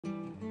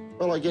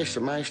Well, I guess the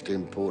most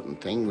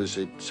important thing was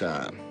it's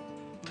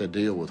to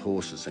deal with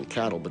horses and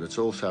cattle, but it's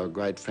also a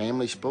great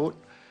family sport.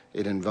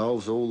 It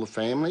involves all the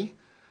family,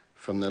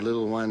 from the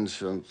little ones,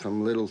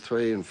 from little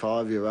 3- and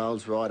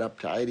 5-year-olds right up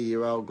to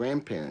 80-year-old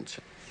grandparents.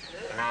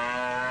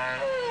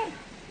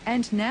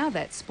 And now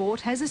that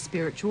sport has a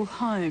spiritual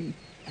home,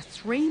 a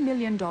 $3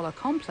 million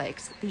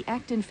complex the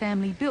Acton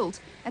family built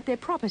at their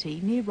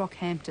property near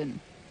Rockhampton,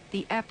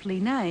 the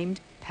aptly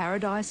named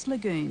Paradise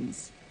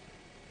Lagoons.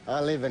 I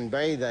live and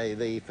breathe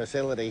the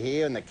facility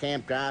here, and the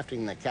camp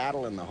drafting, the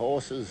cattle and the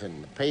horses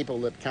and the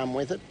people that come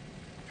with it.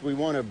 We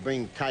want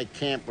to take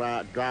camp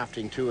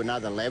drafting to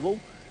another level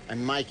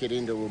and make it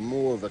into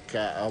more of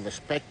a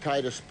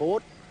spectator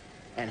sport,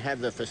 and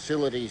have the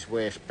facilities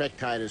where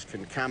spectators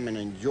can come and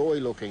enjoy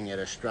looking at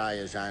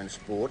Australia's own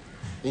sport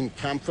in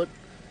comfort,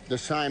 the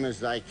same as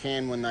they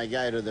can when they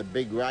go to the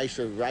big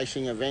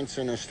racing events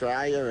in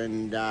Australia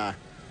and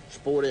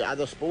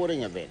other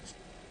sporting events.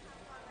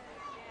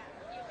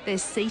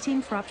 There's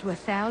seating for up to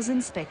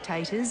 1,000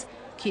 spectators,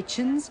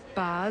 kitchens,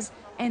 bars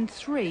and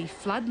 3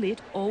 floodlit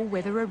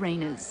all-weather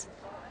arenas.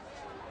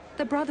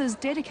 The brothers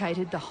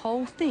dedicated the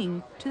whole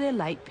thing to their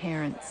late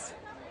parents.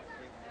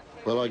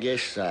 Well, I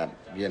guess,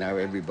 you know,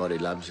 everybody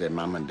loves their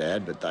mum and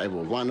dad, but they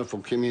were wonderful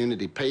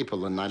community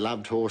people, and they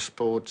loved horse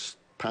sports,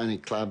 pony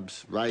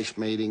clubs, race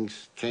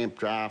meetings, camp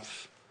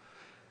drafts,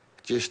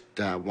 just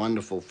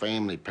wonderful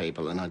family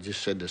people. And I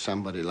just said to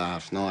somebody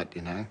last night,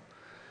 you know,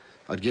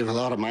 I'd give a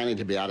lot of money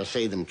to be able to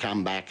see them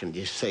come back and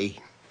just see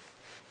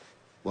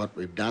what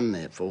we've done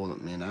there for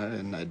them, you know,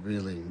 and they'd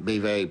really be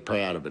very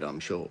proud of it,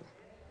 I'm sure.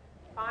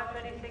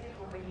 5:26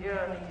 will be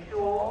Jeremy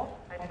Shaw,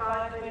 and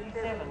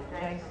 5:27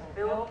 Jason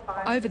Bill.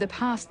 Over the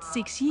past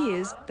 6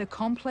 years, the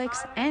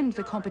complex and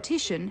the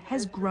competition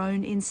has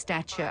grown in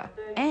stature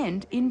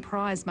and in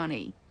prize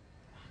money.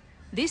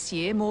 This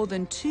year, more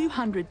than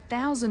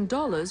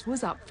 $200,000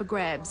 was up for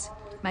grabs,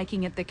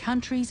 making it the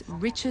country's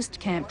richest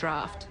camp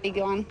draft. Big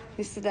one.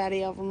 It's the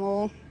daddy of them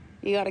all.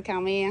 You got to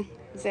come here.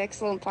 It's an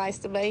excellent place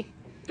to be.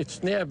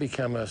 It's now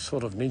become a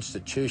sort of an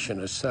institution,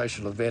 a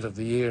social event of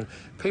the year. And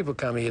people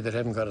come here that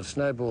haven't got a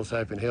snowball's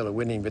open hell of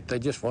winning, but they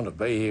just want to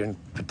be here and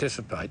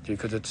participate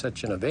because it's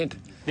such an event.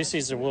 This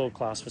is a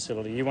world-class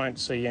facility. You won't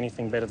see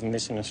anything better than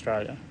this in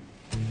Australia.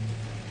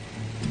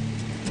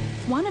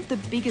 One of the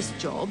biggest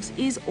jobs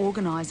is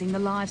organising the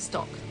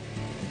livestock.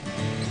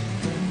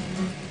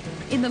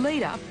 In the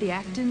lead-up, the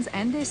Actons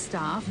and their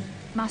staff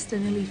muster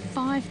nearly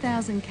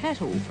 5,000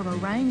 cattle from a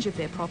range of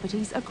their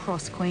properties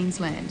across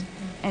Queensland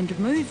and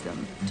move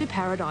them to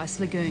Paradise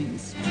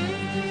Lagoons.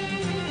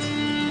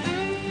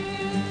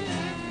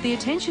 The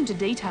attention to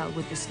detail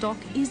with the stock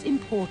is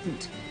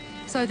important,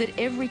 so that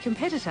every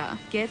competitor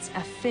gets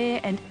a fair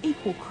and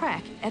equal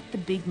crack at the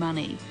big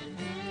money.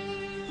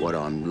 What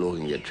I'm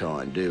looking to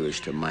try and do is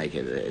to make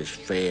it as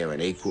fair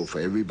and equal for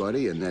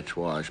everybody, and that's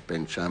why I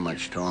spend so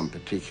much time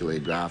particularly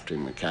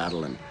drafting the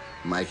cattle and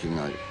making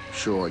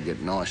sure I get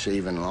nice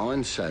even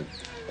lines so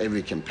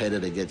every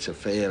competitor gets a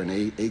fair and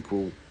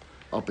equal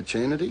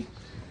opportunity.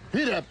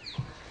 Hit up,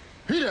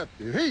 you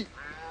heat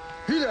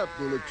up,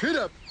 bullocks, hit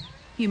up.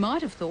 You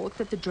might have thought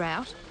that the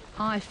drought,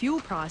 high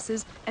fuel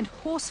prices and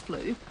horse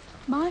flu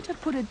might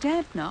have put a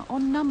dampener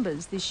on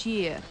numbers this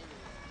year.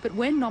 But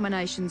when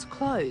nominations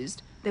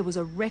closed, there was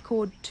a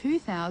record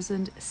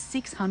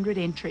 2,600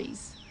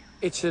 entries.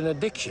 It's an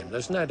addiction,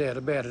 there's no doubt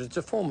about it. It's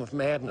a form of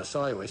madness,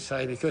 I always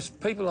say, because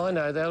people I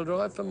know, they'll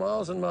drive for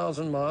miles and miles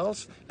and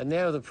miles, and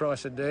now the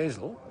price of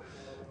diesel,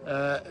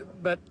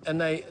 and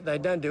they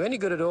don't do any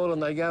good at all,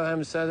 and they go home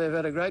and say they've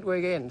had a great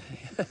weekend.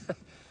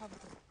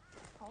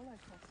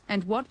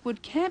 And what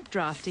would camp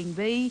drafting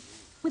be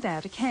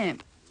without a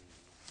camp?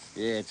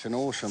 Yeah, it's an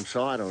awesome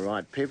sight, all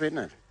right, Pip, isn't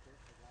it?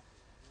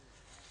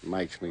 It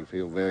makes me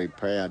feel very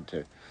proud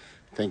to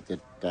think that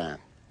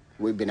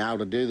we've been able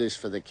to do this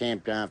for the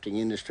camp drafting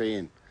industry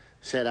and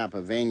set up a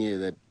venue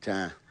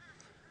that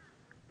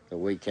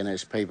we can,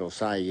 as people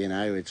say, you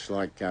know, it's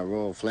like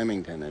Royal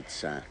Flemington. It's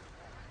the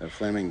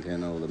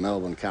Flemington or the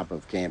Melbourne Cup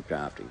of camp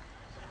drafting.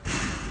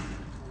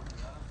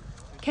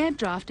 Camp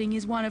drafting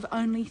is one of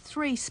only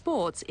 3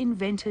 sports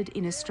invented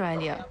in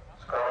Australia.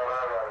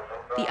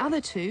 The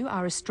other 2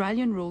 are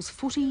Australian rules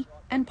footy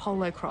and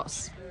polo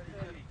cross.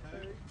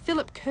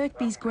 Philip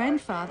Kirkby's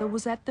grandfather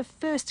was at the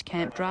first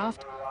camp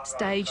draft,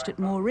 staged at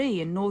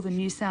Moree in northern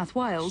New South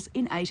Wales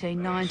in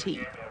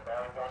 1890.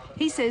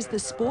 He says the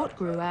sport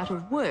grew out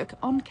of work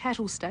on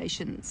cattle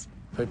stations.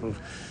 People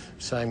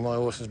saying my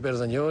horse is better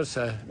than yours,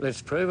 so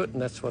let's prove it,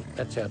 and that's how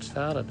it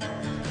started.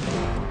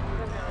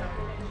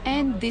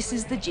 And this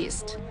is the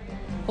gist.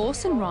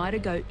 Horse and rider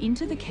go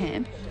into the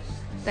camp,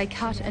 they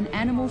cut an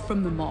animal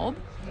from the mob,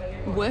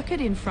 work it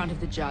in front of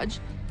the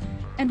judge,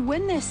 and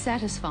when they're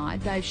satisfied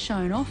they've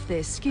shown off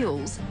their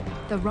skills,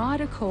 the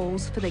rider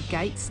calls for the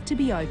gates to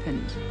be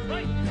opened.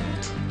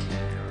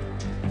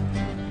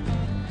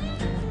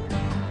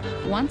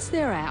 Once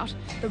they're out,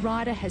 the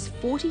rider has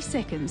 40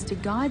 seconds to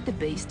guide the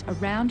beast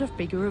around a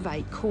figure of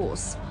 8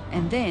 course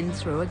and then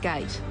through a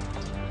gate.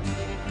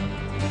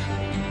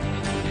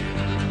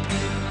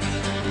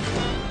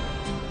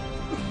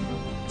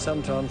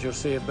 sometimes you'll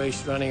see a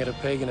beast running at a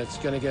peg and it's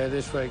going to go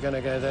this way, going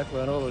to go that way,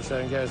 and all of a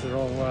sudden it goes the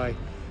wrong way.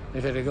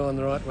 If it had gone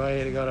the right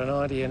way, it'd have got a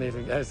 90, and if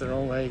it goes the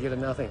wrong way, you get a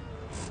nothing.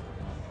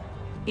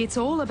 It's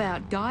all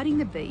about guiding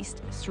the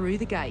beast through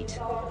the gate,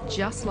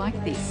 just like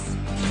this.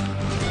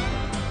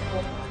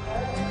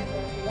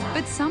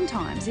 But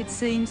sometimes it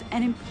seems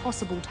an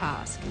impossible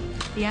task.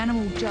 The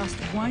animal just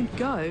won't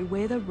go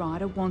where the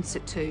rider wants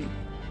it to.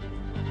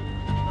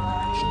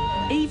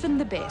 Even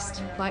the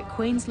best, like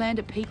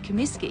Queenslander Pete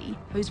Comiskey,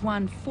 who's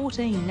won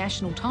 14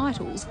 national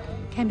titles,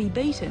 can be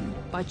beaten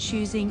by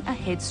choosing a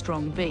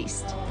headstrong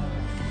beast.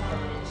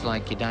 It's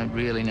like you don't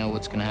really know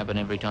what's going to happen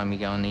every time you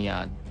go in the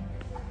yard.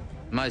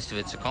 Most of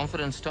it's a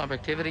confidence type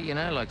activity, you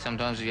know, like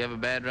sometimes if you have a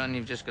bad run,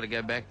 you've just got to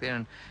go back there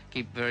and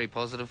keep very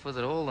positive with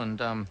it all. And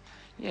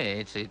yeah,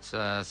 it's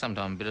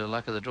sometimes a bit of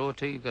luck of the draw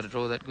too. You've got to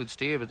draw that good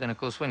steer, but then of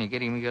course when you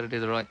get him, you've got to do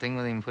the right thing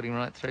with him and put him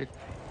right through.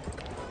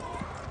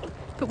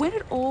 But when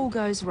it all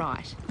goes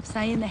right,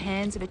 say in the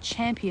hands of a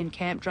champion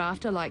camp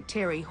drafter like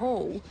Terry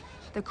Hall,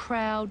 the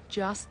crowd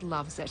just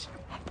loves it.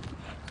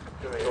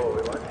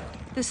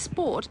 The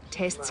sport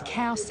tests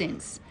cow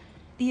sense,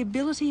 the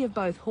ability of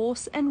both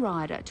horse and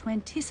rider to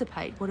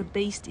anticipate what a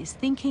beast is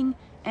thinking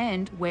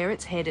and where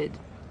it's headed.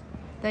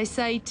 They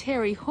say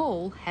Terry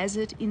Hall has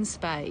it in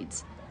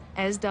spades,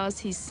 as does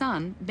his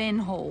son, Ben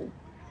Hall.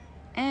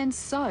 And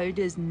so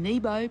does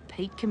Nebo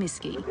Pete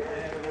Comiskey.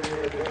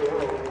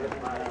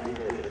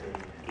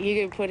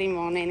 You could put him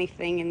on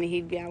anything and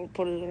he'd be able to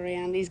put it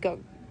around. He's got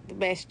the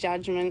best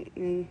judgment,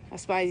 and I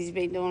suppose he's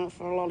been doing it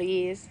for a lot of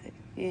years.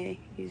 Yeah,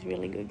 he's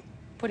really good.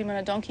 Put him on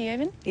a donkey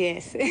even?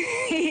 Yes,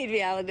 he'd be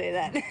able to do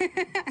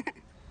that.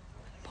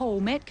 Paul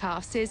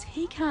Metcalf says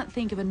he can't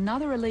think of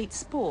another elite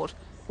sport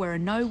where a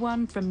no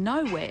one from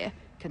nowhere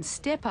can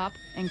step up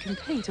and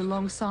compete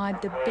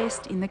alongside the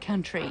best in the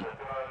country.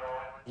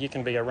 You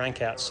can be a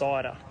rank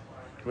outsider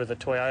with a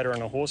Toyota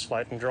and a horse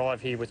float and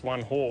drive here with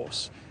one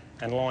horse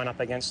and line up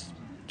against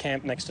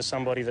camp next to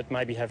somebody that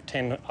maybe have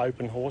 10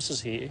 open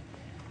horses here,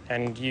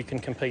 and you can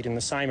compete in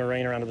the same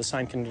arena under the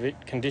same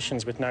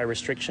conditions with no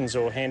restrictions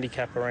or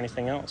handicap or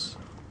anything else.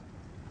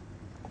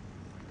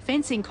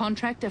 Fencing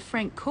contractor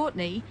Frank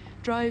Courtney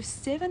drove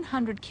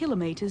 700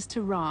 kilometres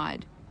to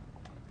ride.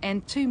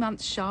 And 2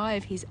 months shy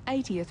of his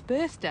 80th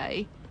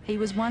birthday, he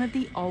was one of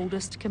the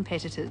oldest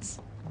competitors.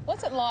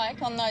 What's it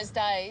like on those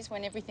days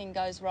when everything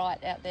goes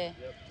right out there?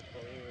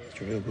 It's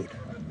real good.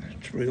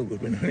 It's real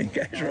good when everything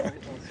goes right.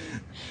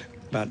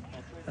 But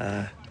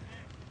a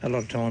lot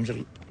of times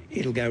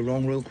it'll go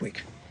wrong real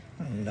quick.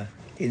 And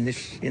in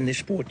this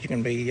sport, you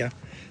can be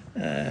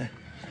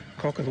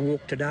cock of the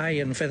walk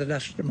today and feather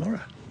dust tomorrow.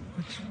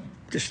 It's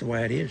just the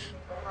way it is.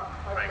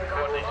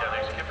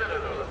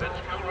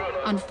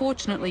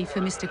 Unfortunately for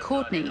Mr.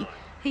 Courtney,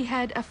 he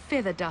had a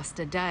feather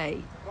duster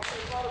day.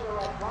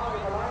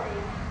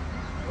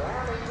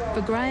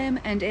 For Graham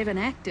and Evan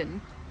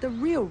Acton, the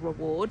real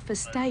reward for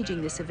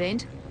staging this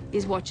event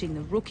is watching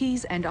the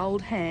rookies and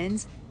old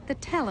hands, the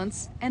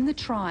talents and the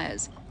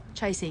triers,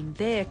 chasing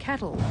their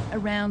cattle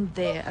around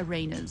their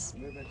arenas.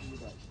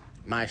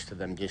 Most of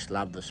them just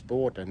love the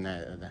sport, and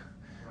the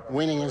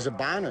winning is a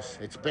bonus.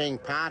 It's being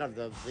part of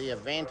the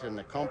event and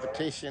the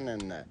competition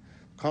and the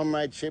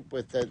comradeship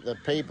with the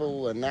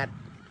people, and that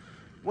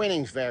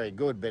winning's very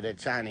good, but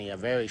it's only a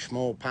very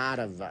small part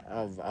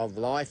of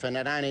life, and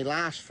it only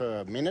lasts for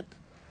a minute.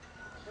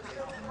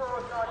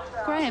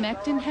 Graham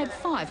Acton had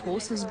 5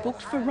 horses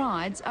booked for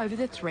rides over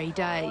the 3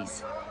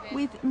 days,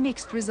 with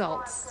mixed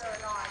results.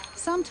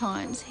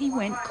 Sometimes he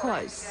went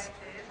close.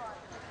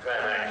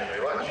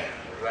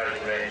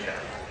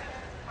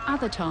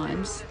 Other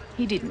times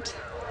he didn't.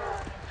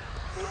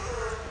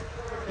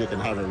 You can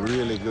have a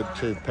really good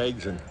 2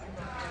 pegs, and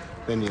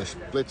then in a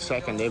split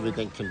second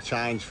everything can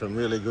change from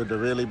really good to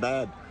really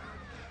bad.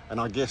 And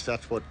I guess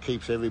that's what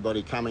keeps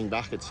everybody coming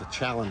back. It's a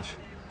challenge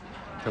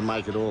to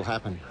make it all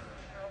happen.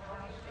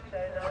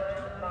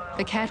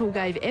 The cattle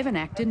gave Evan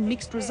Acton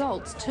mixed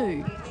results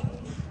too.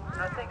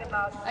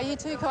 Are you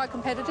two quite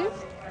competitive?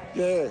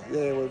 Yeah,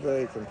 we're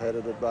very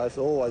competitive both.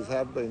 Always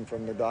have been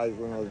from the days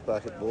when I was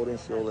back at boarding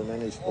school in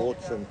any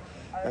sports, and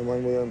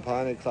when we were in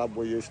Pony Club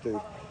we used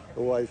to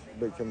always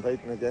be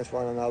competing against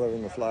one another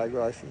in the flag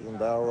races and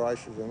barrel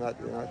races, and that,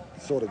 you know,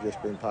 sort of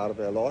just been part of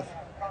our life.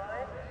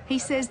 He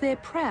says they're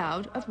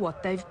proud of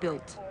what they've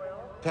built.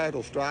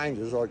 Total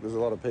strangers, like there's a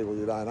lot of people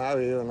you don't know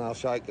here, and they'll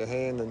shake your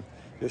hand and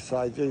just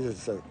say, geez,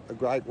 it's a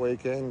great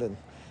weekend and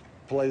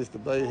pleased to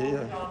be here,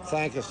 and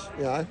thank us,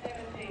 you know,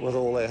 with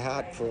all their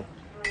heart for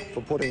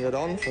putting it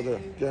on for the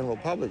general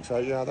public. So,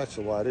 you know, that's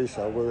the way it is,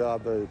 so we are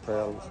very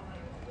proud of it.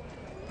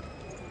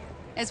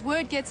 As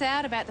word gets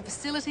out about the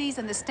facilities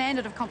and the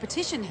standard of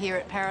competition here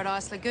at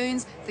Paradise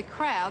Lagoons, the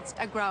crowds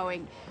are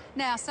growing.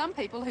 Now, some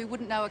people who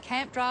wouldn't know a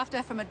camp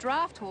drafter from a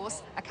draft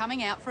horse are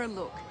coming out for a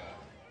look.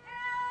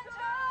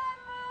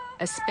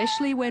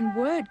 Especially when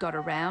word got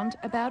around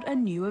about a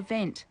new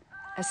event,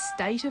 a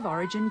State of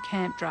Origin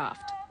camp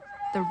draft.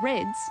 The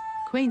Reds,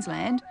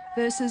 Queensland,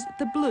 versus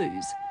the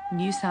Blues,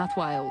 New South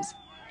Wales.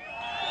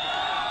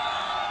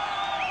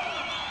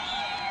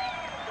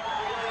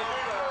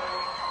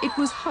 It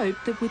was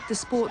hoped that with the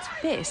sport's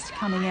best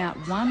coming out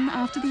one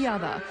after the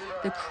other,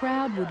 the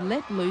crowd would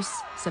let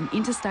loose some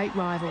interstate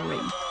rivalry.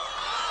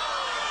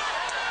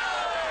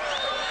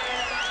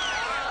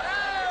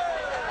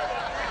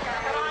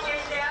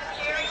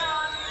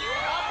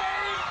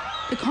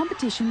 The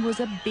competition was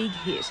a big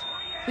hit,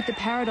 with the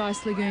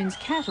Paradise Lagoons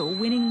cattle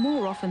winning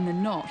more often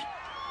than not.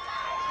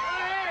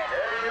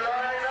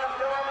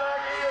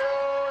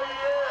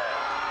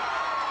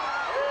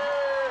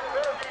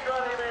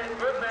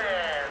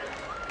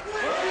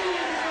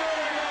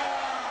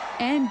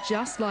 And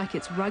just like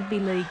its rugby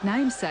league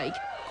namesake,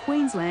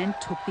 Queensland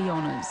took the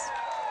honours.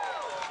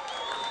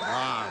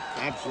 Oh,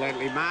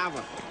 absolutely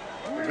marvellous.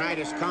 The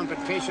greatest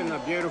competition, the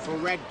beautiful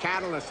red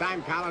cattle, the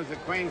same colours, the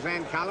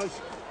Queensland colours.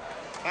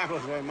 That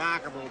was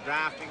remarkable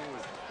drafting,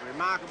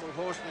 remarkable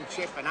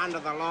horsemanship, and under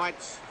the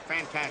lights,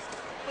 fantastic.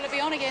 Will it be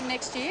on again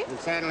next year?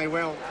 It certainly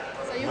will.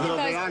 So you'll It'll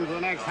be on for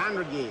the next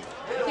 100 years.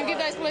 You'll give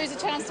those Blues a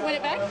chance to win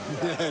it back?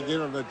 Yeah,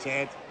 give them a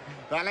chance.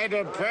 They'll let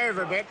it improve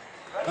a bit.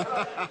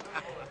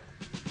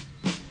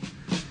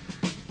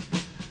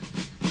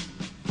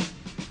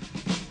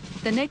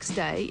 The next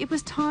day, it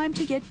was time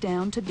to get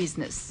down to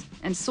business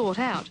and sort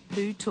out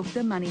who took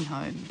the money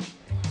home.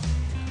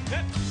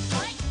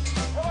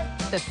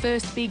 The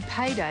first big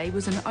payday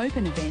was an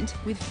open event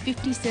with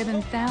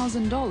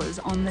 $57,000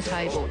 on the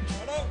table.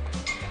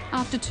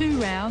 After 2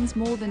 rounds,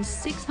 more than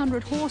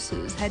 600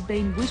 horses had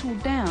been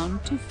whittled down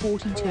to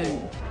 42.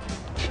 Pete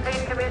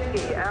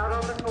Comiskey out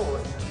on the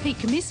horse. Pete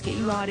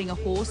Comiskey, riding a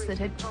horse that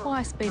had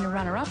twice been a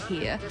runner-up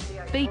here,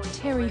 beat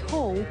Terry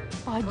Hall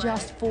by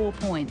just 4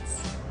 points.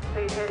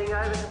 Pete heading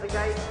over to the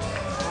gate.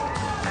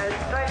 And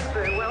straight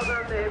through. Well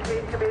done there,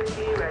 Pete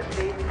Comiskey,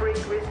 and the freak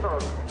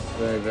response.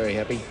 Very, very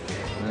happy.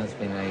 It's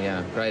been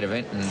a great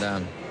event,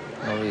 and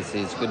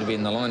obviously it's good to be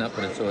in the lineup,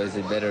 but it's always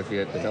better if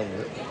you're at the top of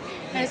it.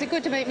 And is it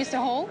good to beat Mr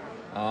Hall?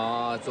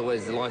 Oh, it's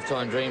always a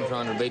lifetime dream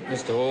trying to beat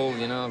Mr Hall.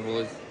 You know, I've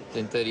always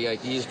been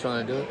 38 years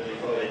trying to do it.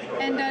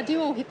 And do you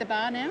all hit the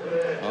bar now?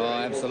 Oh,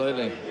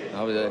 absolutely.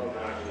 I was the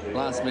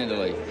last man to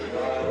leave.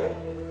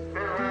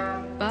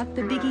 But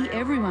the biggie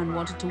everyone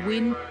wanted to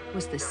win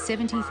was the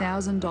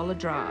 $70,000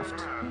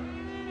 draft.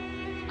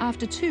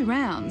 After 2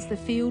 rounds, the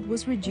field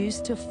was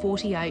reduced to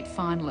 48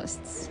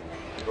 finalists.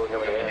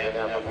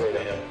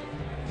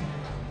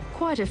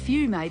 Quite a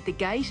few made the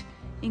gate,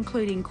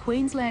 including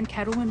Queensland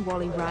cattleman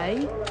Wally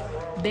Ray,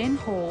 Ben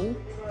Hall,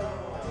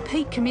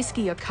 Pete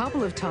Comiskey a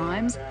couple of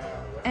times,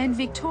 and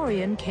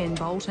Victorian Ken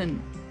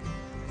Bolton.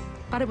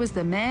 But it was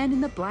the man in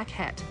the black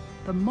hat,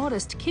 the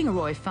modest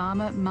Kingaroy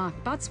farmer Mark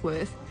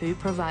Buttsworth, who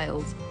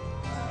prevailed.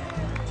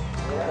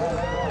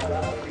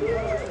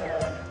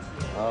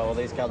 Oh, well,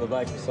 these couple of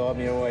blokes beside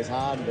me are always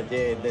hard, but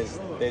yeah,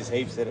 there's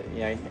heaps that,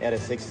 you know, out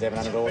of 600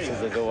 or 700 horses,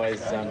 there's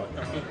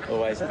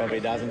always probably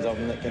dozens of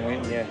them that can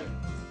win, yeah.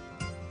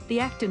 The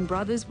Acton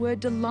brothers were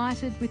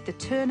delighted with the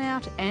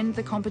turnout and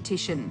the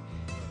competition,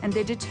 and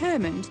they're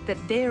determined that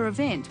their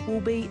event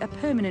will be a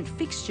permanent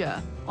fixture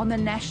on the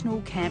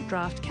national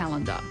Campdraft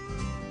calendar.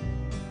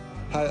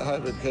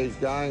 Hope it keeps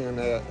going, and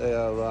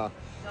our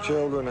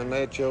children and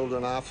their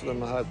children after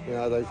them, I hope, you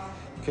know, they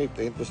keep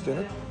the interest in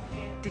it.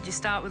 Did you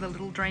start with a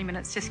little dream and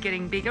it's just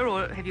getting bigger,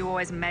 or have you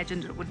always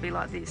imagined it would be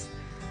like this?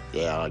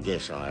 Yeah, I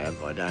guess I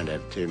have. I don't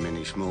have too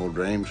many small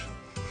dreams.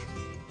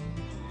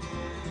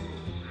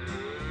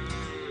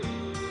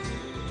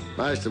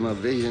 Most of my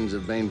visions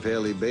have been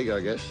fairly big,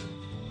 I guess.